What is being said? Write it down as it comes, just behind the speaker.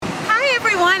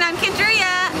everyone. I'm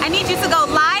Kendria. I need you to go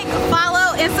like,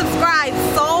 follow, and subscribe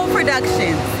Soul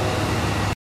Productions.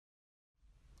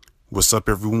 What's up,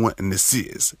 everyone? And this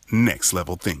is Next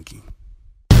Level Thinking.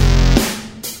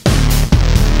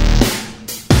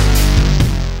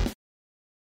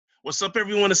 What's up,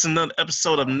 everyone? It's another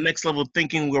episode of Next Level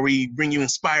Thinking where we bring you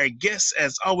inspired guests.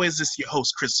 As always, this is your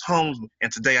host, Chris Holmes.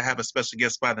 And today I have a special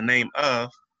guest by the name of...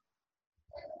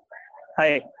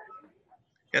 Hi.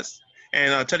 Yes.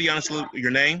 And tell the audience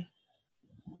your name.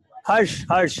 Harsh.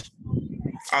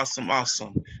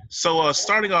 Awesome. So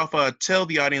starting off, tell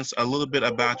the audience a little bit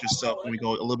about yourself and we go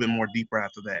a little bit more deeper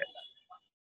after that.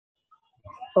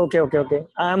 Okay.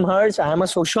 I'm Harsh. I'm a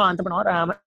social entrepreneur.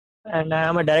 I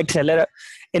am a direct seller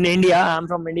in India. I'm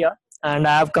from India and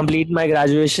I have completed my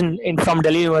graduation from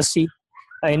Delhi University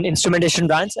in instrumentation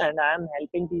branch, and I am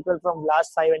helping people from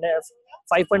last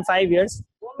 5.5 years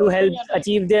to help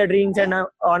achieve their dreams and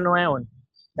on my own.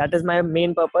 That is my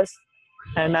main purpose.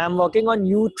 And I'm working on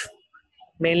youth,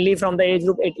 mainly from the age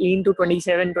group 18 to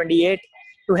 27, 28,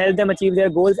 to help them achieve their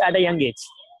goals at a young age.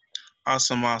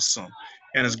 Awesome.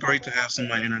 And it's great to have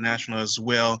somebody international as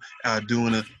well,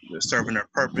 serving their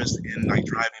purpose and like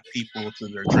driving people to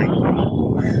their dreams.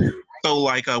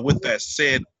 So with that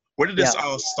said, where did this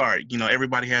all start? You know,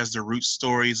 everybody has their root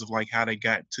stories of like how they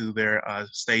got to their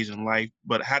stage in life,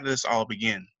 but how did this all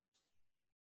begin?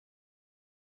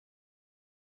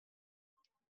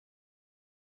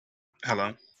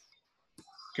 Hello?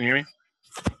 Can you hear me?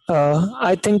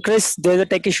 I think, Chris, there's a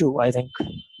tech issue, I think.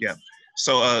 Yeah.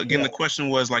 So again, the question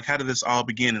was like, how did this all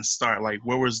begin and start? Like,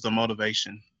 where was the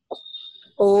motivation?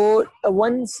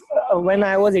 Once when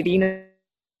I was 18.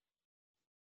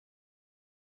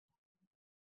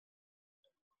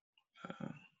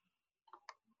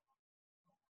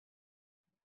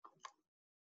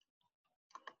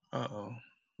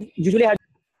 Usually,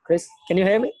 Chris, can you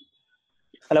hear me?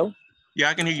 Hello? Yeah,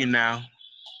 I can hear you now.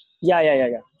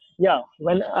 Yeah,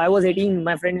 when I was 18,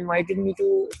 my friend invited me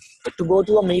to go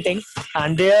to a meeting,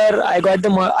 and there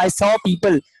I saw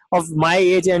people of my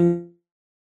age and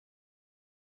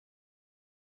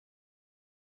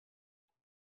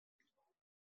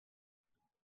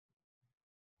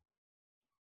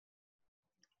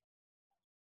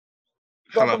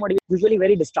usually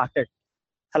very distracted.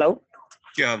 Hello?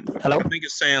 Yeah. Hello? I think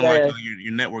it's saying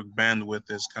your network bandwidth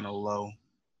is kind of low.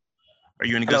 Are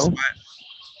you in a good spot?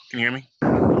 Can you hear me?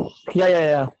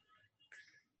 Yeah.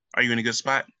 Are you in a good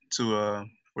spot to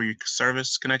where your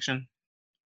service connection?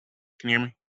 Can you hear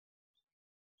me?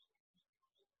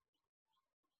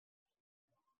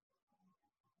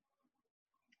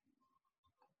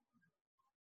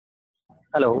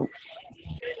 Hello?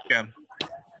 Yeah.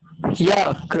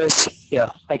 Yeah, Chris.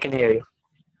 Yeah, I can hear you.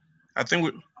 I think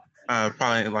we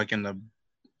probably like in the,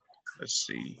 let's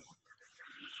see.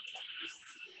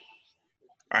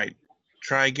 All right,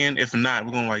 try again. If not,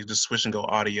 we're gonna just switch and go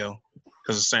audio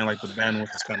because it's saying like the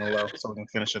bandwidth is kind of low, so we're gonna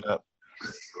finish it up.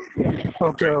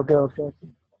 Okay. All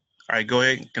right, go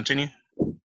ahead, continue.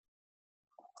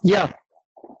 Yeah,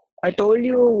 I told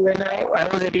you when I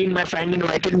was 18, my friend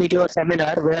invited me to a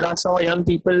seminar where I saw young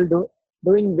people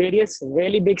doing various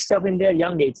really big stuff in their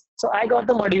young age. So I got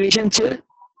the motivation to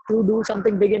do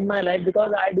something big in my life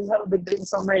because I do have a big dream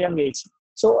from my young age.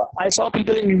 So I saw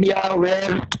people in India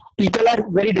where people are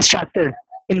very distracted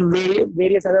in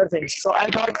various other things. So I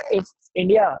thought if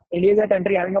India is a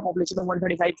country having a population of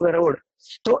 135 crore.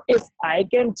 So if I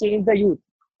can change the youth,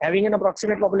 having an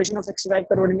approximate population of 65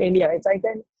 crore in India, if I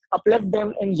can uplift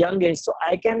them in young age, so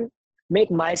I can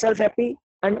make myself happy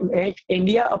and make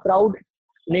India a proud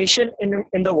nation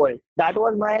in the world. That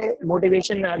was my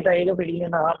motivation at the age of 18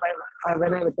 and a half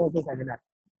when I witnessed the seminar.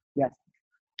 Yeah.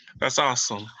 That's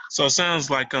awesome. So it sounds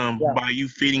like by you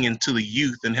feeding into the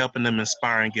youth and helping them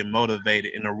inspire and get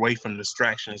motivated and away from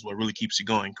distraction is what really keeps you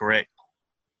going, correct?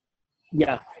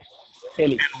 Yeah,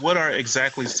 really. And what are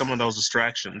exactly some of those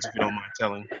distractions, if you don't mind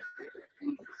telling?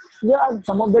 Yeah,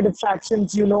 some of the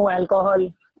distractions,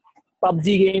 alcohol,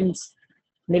 PUBG games,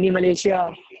 mini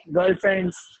Malaysia,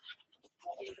 girlfriends,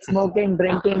 smoking,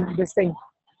 drinking, this thing.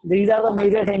 These are the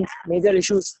major things, major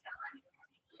issues.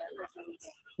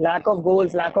 Lack of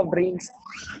goals, lack of dreams,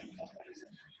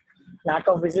 lack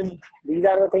of vision. These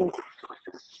are the things.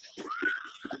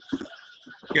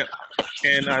 Yeah,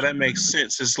 and that makes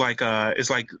sense. It's like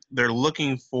they're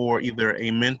looking for either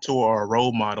a mentor or a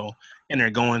role model, and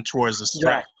they're going towards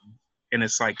distraction, and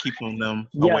it's like keeping them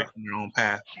away from their own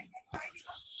path.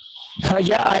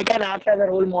 I can act as a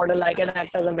role model. I can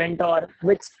act as a mentor.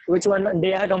 Which one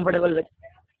they are comfortable with.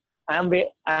 I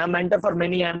am mentor for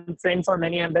many. I am friend for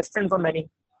many. I am best friend for many.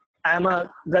 I am a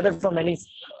brother for many.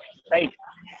 Right.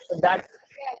 So that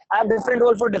I have different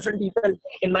role for different people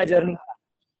in my journey.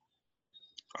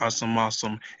 Awesome,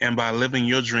 awesome. And by living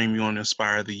your dream, you want to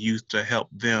inspire the youth to help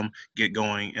them get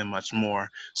going and much more.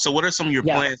 So what are some of your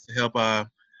Yeah. plans to help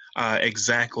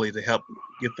exactly to help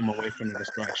get them away from the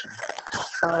distraction?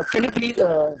 Can you please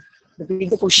repeat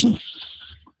the question?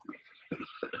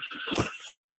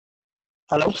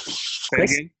 Hello, Say it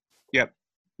Chris? again? Yep.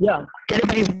 Yeah. Can you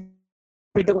please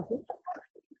repeat the question?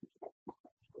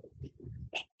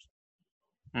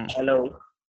 Hello.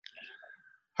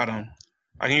 Hold on.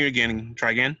 I can hear you again.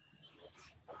 Try again.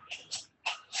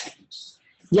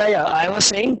 Yeah. I was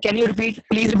saying, can you please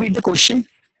repeat the question?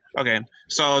 Okay.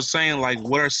 So I was saying, like,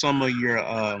 what are some of your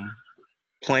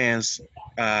plans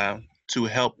to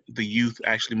help the youth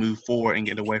actually move forward and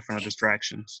get away from the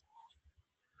distractions?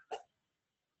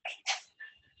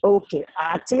 Okay.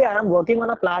 Actually, I am working on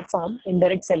a platform in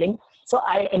direct selling. So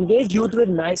I engage youth with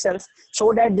myself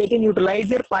so that they can utilize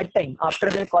their part time after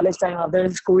their college time, after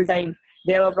their school time.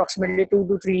 They have approximately 2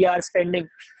 to 3 hours spending.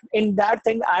 In that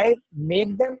thing, I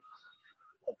make them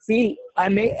I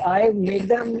make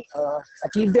them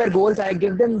achieve their goals. I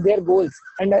give them their goals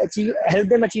and help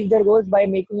them achieve their goals by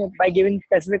giving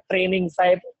specific trainings,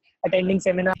 by attending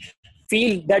seminars.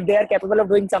 Feel that they are capable of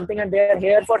doing something and they are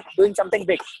here for doing something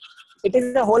big. It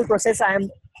is a whole process I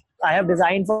have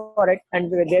designed for it,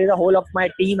 and there is a whole of my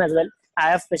team as well. I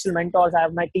have special mentors. I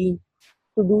have my team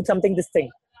to do something this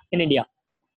thing in India.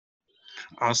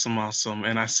 Awesome, awesome.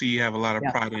 And I see you have a lot of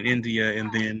Yeah. pride in India,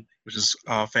 and then which is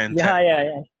Yeah.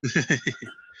 fantastic.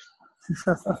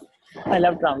 I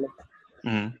love traveling.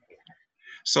 Mhm.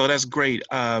 So that's great.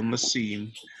 Let's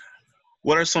see.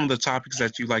 What are some of the topics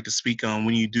that you like to speak on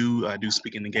when you do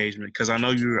speaking engagement? Because I know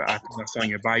I think I saw in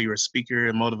your bio, you're a speaker,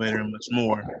 a motivator, and much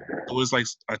more. So what's like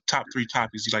a top 3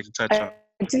 topics you like to touch on?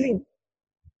 Actually,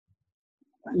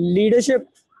 leadership,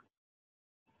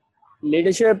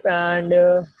 and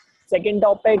second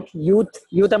topic, youth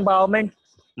empowerment.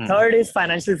 Mhm. Third is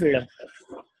financial freedom.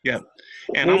 Yeah.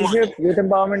 And I'm Leadership, youth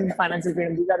empowerment, financial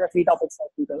freedom. These are the 3 topics that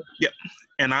people. Yep.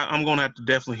 And I'm going to have to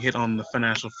definitely hit on the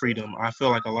financial freedom. I feel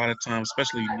like a lot of times,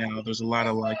 especially now, there's a lot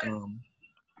of like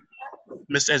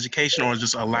miseducation or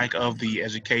just a lack of the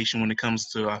education when it comes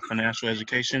to financial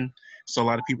education. So a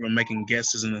lot of people are making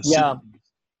guesses and Yeah, assuming,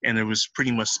 and it was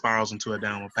pretty much spirals into a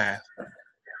downward path.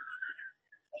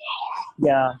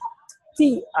 yeah.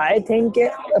 See, I think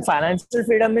financial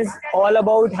freedom is all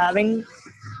about having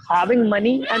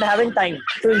money and having time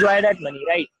to enjoy that money,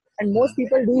 right? And most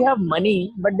people do have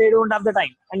money, but they don't have the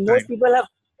time. And Right. most people have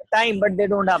time, but they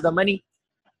don't have the money,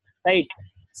 right?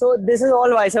 So this is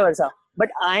all vice versa. But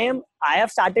I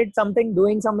have started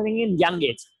doing something in young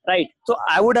age, right? So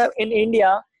I would have in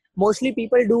India, mostly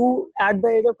people do at the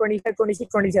age of 25, 26,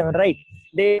 27, right?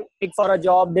 They pick for a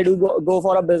job, they do go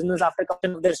for a business after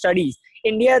completion of their studies.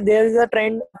 India, there is a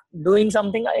trend doing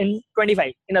something in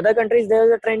 25. In other countries, there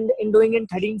is a trend in doing in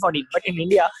 13, 14. But in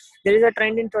India, there is a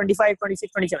trend in 25,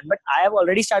 26, 27. But I have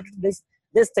already started this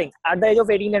thing at the age of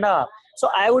 18 and a half. So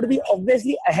I would be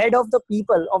obviously ahead of the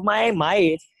people of my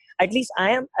age. At least I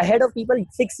am ahead of people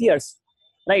 6 years,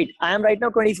 right? I am right now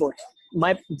 24.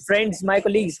 My friends, my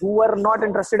colleagues who are not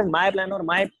interested in my plan or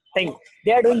my thing,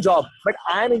 they are doing job, but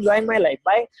I am enjoying my life.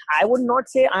 I would not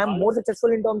say I am more successful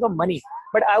in terms of money,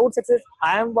 but I would say that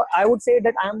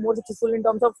I am more successful in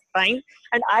terms of time,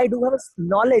 and I do have a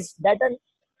knowledge that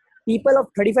people of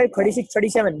 35, 36,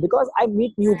 37, because I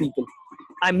meet new people.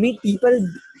 I meet people.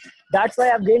 That's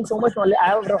why I've gained so much knowledge. I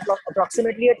have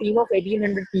approximately a team of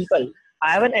 1,800 people.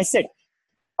 I have an asset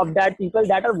of that people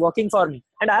that are working for me.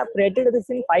 And I have created this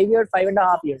in 5 years,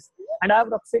 5.5 years. And I have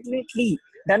approximately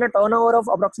done a turnover of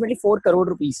approximately 4 crore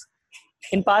rupees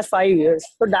in past 5 years.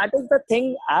 So that is the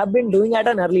thing I've been doing at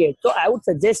an early age. So I would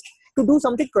suggest to do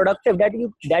something productive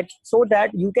so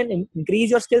that you can increase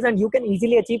your skills and you can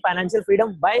easily achieve financial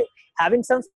freedom by having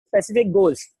some specific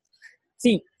goals.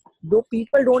 See, though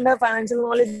people don't have financial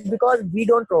knowledge because we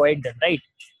don't provide them, right?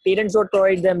 Parents don't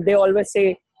provide them. They always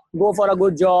say, go for a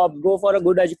good job, go for a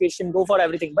good education, go for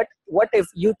everything. But what if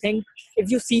you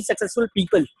see successful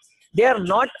people, they are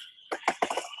not,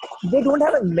 they don't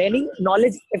have many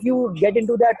knowledge. If you get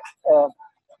into that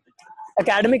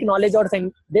academic knowledge or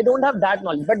thing, they don't have that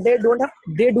knowledge, but they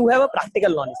do have a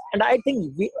practical knowledge. And I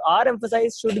think our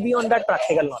emphasis should be on that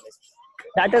practical knowledge.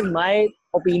 That is my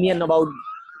opinion about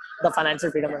the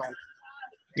financial freedom and all.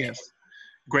 Yes.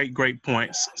 Great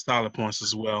points, solid points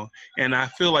as well. And I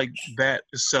feel like that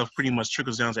itself pretty much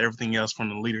trickles down to everything else from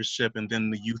the leadership and then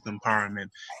the youth empowerment.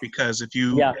 Because if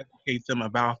you Yeah. educate them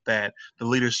about that, the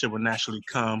leadership will naturally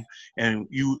come, and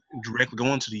you directly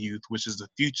go into the youth, which is the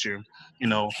future,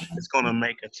 it's going to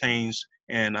make a change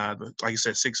and like you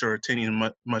said, 6 or 10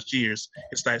 years, much years.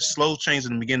 It's that slow change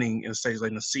in the beginning, it stays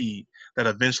like the seed that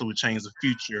eventually will change the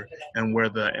future, and where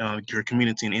your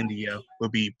community in India will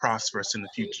be prosperous in the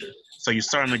future. So you're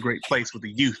starting a great place with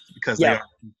the youth because they Yeah. are.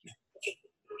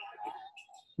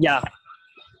 Yeah.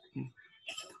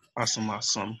 Awesome.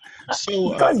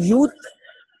 So Because youth.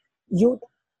 Yeah.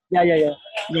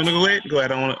 you want to go ahead? Go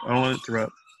ahead. I don't want to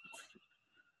interrupt.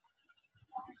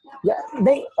 Yeah,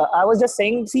 I was just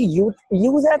saying, see, youth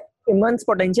have immense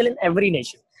potential in every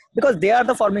nation because they are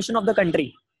the formation of the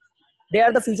country. They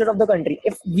are the future of the country.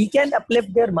 If we can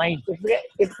uplift their mind,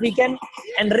 if we can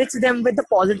enrich them with the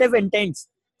positive intents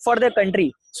for their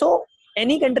country, so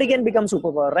any country can become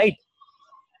superpower, right?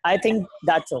 I think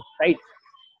that's so, right?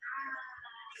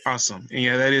 Awesome. And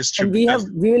yeah, that is true. And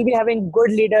we will be having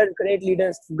good leaders,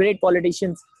 great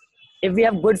politicians. If we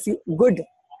have good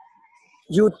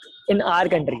youth in our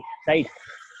country, right?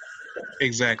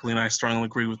 Exactly, and I strongly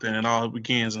agree with that. It all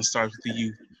begins and starts with the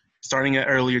youth. Starting at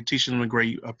earlier, teaching them the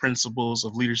great principles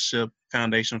of leadership,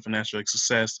 foundation for financial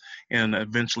success, and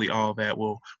eventually all that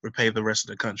will repay the rest of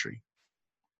the country.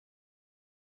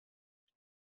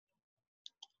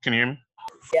 Can you hear me?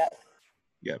 Yeah.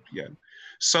 Yep.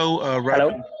 So, Hello?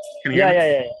 Can you hear me?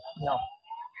 Yeah. No.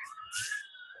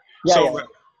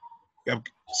 Yeah.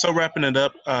 So wrapping it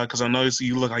up, because I notice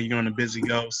you look like you're on a busy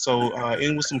go. So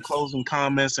in with some closing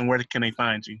comments, and where can they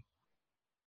find you?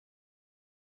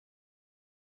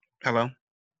 Hello?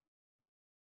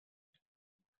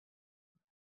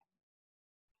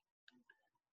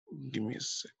 Give me a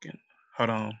second. Hold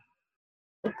on.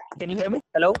 Can you hear me?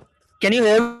 Hello? Can you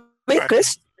hear me,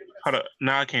 Chris? Hold on.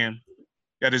 Now I can.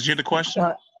 Yeah, did you hear the question?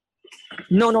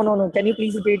 No. Can you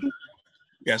please repeat it?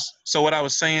 Yes. So what I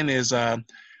was saying is,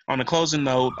 on a closing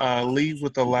note, leave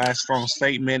with the last strong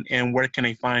statement, and where can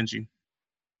they find you?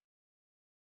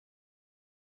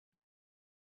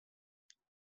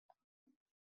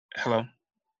 Hello?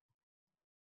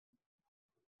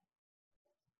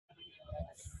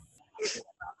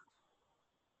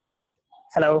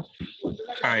 Hello? All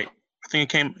right. I think it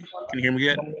came. Can you hear me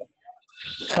good?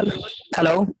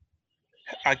 Hello?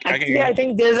 I can Actually, hear I you.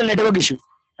 think there's a network issue.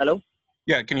 Hello?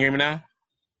 Yeah, can you hear me now?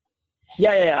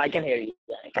 Yeah, I can hear you.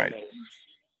 Yeah, I can All right. hear you.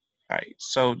 All right.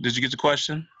 So did you get the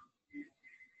question?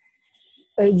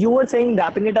 You were saying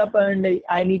wrapping it up, and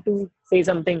I need to say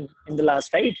something in the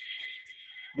last, right?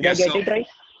 Did I get it right?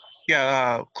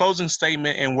 Yeah, closing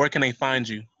statement, and where can they find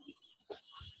you?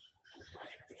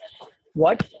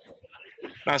 What?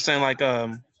 Not saying like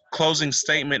closing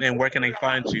statement, and where can they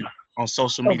find you on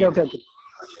social media? Okay.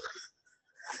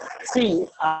 See,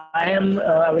 I am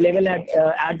available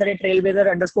at the rate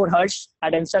Trailblazer_Harsh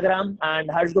at Instagram and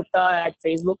Harsh Gupta at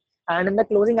Facebook. And in the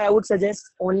closing, I would suggest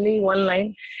only one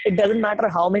line. It doesn't matter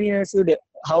how many years you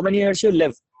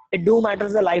live. It do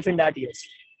matters the life in that years,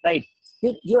 right?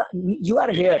 You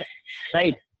are here,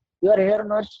 right? You are here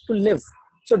not to live.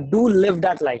 So do live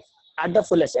that life at the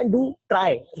fullest and do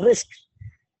risk.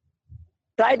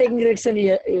 Try taking risk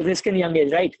in young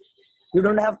age, right? You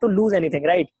don't have to lose anything,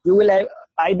 right? You will have,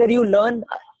 either you learn.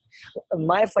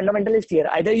 My fundamental is clear.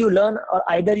 Either you learn or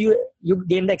either you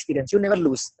gain the experience. You never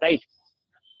lose, right?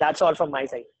 That's all from my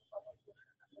side.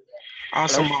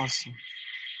 Awesome.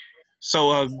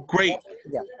 So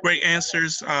great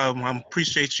answers. I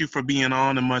appreciate you for being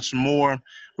on and much more.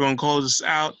 We're going to close this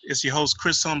out. It's your host,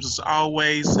 Chris Holmes, as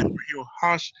always, and we're here with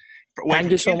Harsh.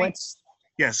 Thank you so much.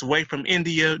 Yes, away from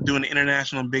India, doing the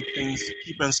international big things.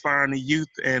 Keep inspiring the youth,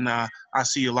 and I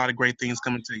see a lot of great things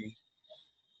coming to you.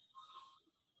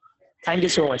 Thank you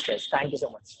so much, Chris. Thank you so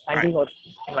much. Thank you for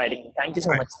inviting me. Thank you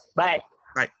so much. Bye.